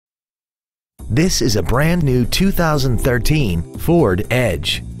This is a brand new 2013 Ford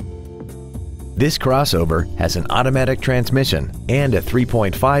Edge. This crossover has an automatic transmission and a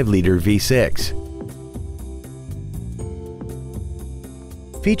 3.5-liter V6.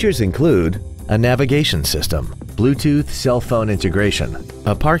 Features include a navigation system, Bluetooth cell phone integration,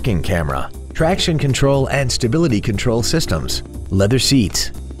 a parking camera, traction control and stability control systems, leather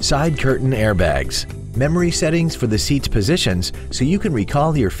seats, side curtain airbags, memory settings for the seat's positions so you can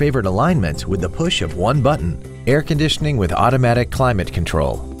recall your favorite alignments with the push of one button, air conditioning with automatic climate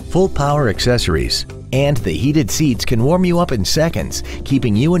control, full power accessories, and the heated seats can warm you up in seconds,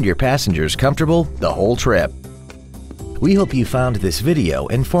 keeping you and your passengers comfortable the whole trip. We hope you found this video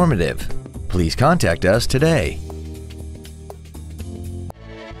informative. Please contact us today.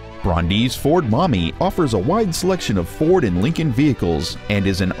 Brondie's Ford Maumee offers a wide selection of Ford and Lincoln vehicles and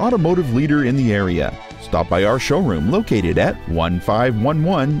is an automotive leader in the area. Stop by our showroom located at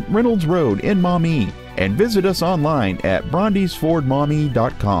 1511 Reynolds Road in Maumee and visit us online at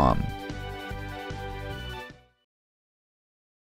brondiesfordmaumee.com.